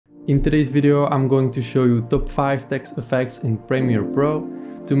In today's video, I'm going to show you top 5 text effects in Premiere Pro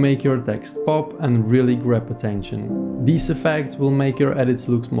to make your text pop and really grab attention. These effects will make your edits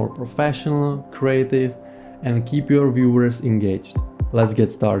look more professional, creative, and keep your viewers engaged. Let's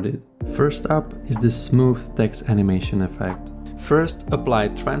get started. First up is the smooth text animation effect. First, apply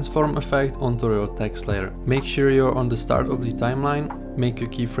transform effect onto your text layer. Make sure you're on the start of the timeline. Make a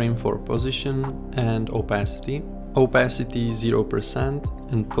keyframe for position and opacity. Opacity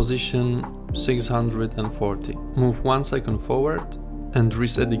 0% and position 640. Move 1 second forward and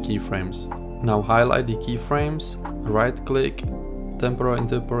reset the keyframes. Now highlight the keyframes, right click, temporal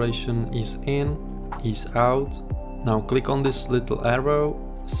interpolation is in, is out. Now click on this little arrow,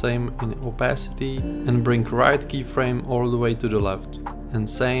 same in opacity, and bring right keyframe all the way to the left, and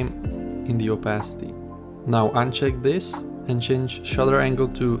same in the opacity. Now uncheck this and change shutter angle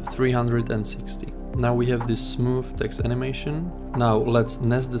to 360. Now we have this smooth text animation. Now let's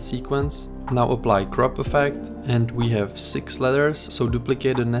nest the sequence. Now apply crop effect, and we have 6 letters, so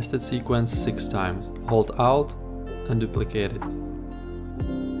duplicate the nested sequence 6 times. Hold Alt and duplicate it.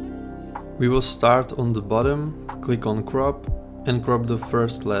 We will start on the bottom, click on crop and crop the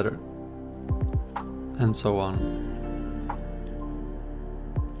first letter, and so on.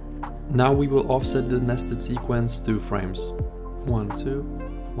 Now we will offset the nested sequence 2 frames. 1, 2,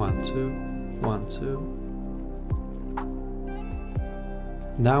 1, 2. 1, 2.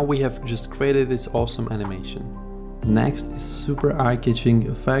 Now we have just created this awesome animation. Next is super eye-catching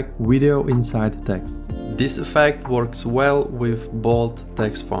effect, video inside text. This effect works well with bold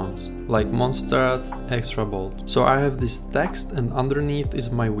text fonts, like Monstrat, Extra Bold. So I have this text and underneath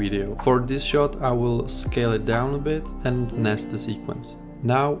is my video. For this shot I will scale it down a bit and nest the sequence.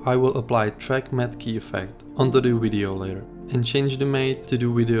 Now I will apply track matte key effect onto the video layer and change the matte to the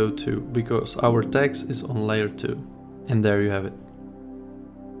video 2 because our text is on layer 2. And there you have it.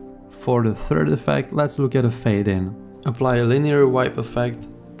 For the third effect, let's look at a fade in. Apply a linear wipe effect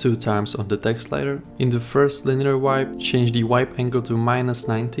 2 times on the text layer. In the first linear wipe, change the wipe angle to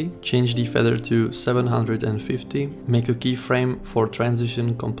 -90, change the feather to 750, make a keyframe for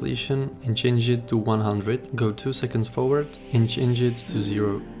transition completion and change it to 100, go 2 seconds forward and change it to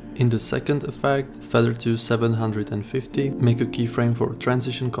 0. In the second effect, feather to 750, make a keyframe for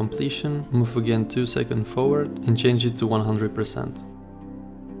transition completion, move again 2 seconds forward and change it to 100%.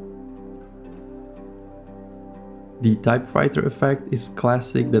 The Typewriter effect is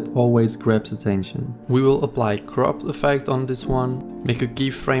classic that always grabs attention. We will apply crop effect on this one, make a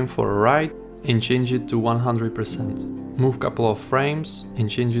keyframe for right and change it to 100%. Move couple of frames and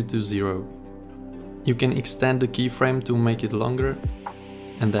change it to 0. You can extend the keyframe to make it longer,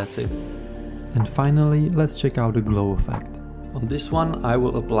 and that's it. And finally, let's check out the glow effect. On this one I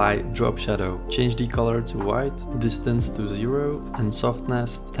will apply drop shadow, change the color to white, distance to 0 and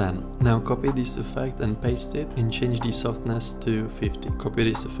softness 10. Now copy this effect and paste it and change the softness to 50. Copy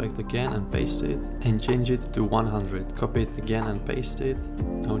this effect again and paste it and change it to 100. Copy it again and paste it.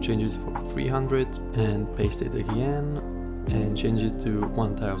 Now change it for 300 and paste it again and change it to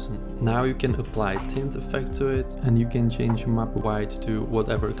 1000. Now you can apply tint effect to it and you can change map white to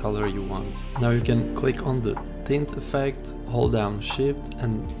whatever color you want. Now you can click on the tint effect, hold down shift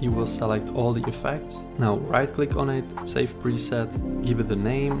and you will select all the effects. Now right click on it, save preset, give it a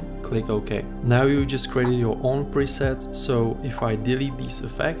name, click OK. Now you just created your own preset, so if I delete these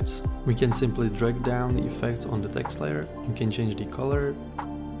effects, we can simply drag down the effects on the text layer. You can change the color.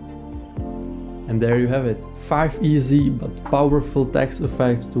 And there you have it, 5 easy but powerful text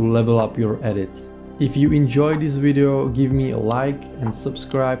effects to level up your edits. If you enjoyed this video, give me a like and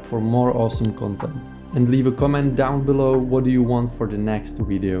subscribe for more awesome content. And leave a comment down below what do you want for the next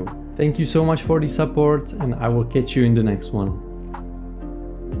video. Thank you so much for the support and I will catch you in the next one.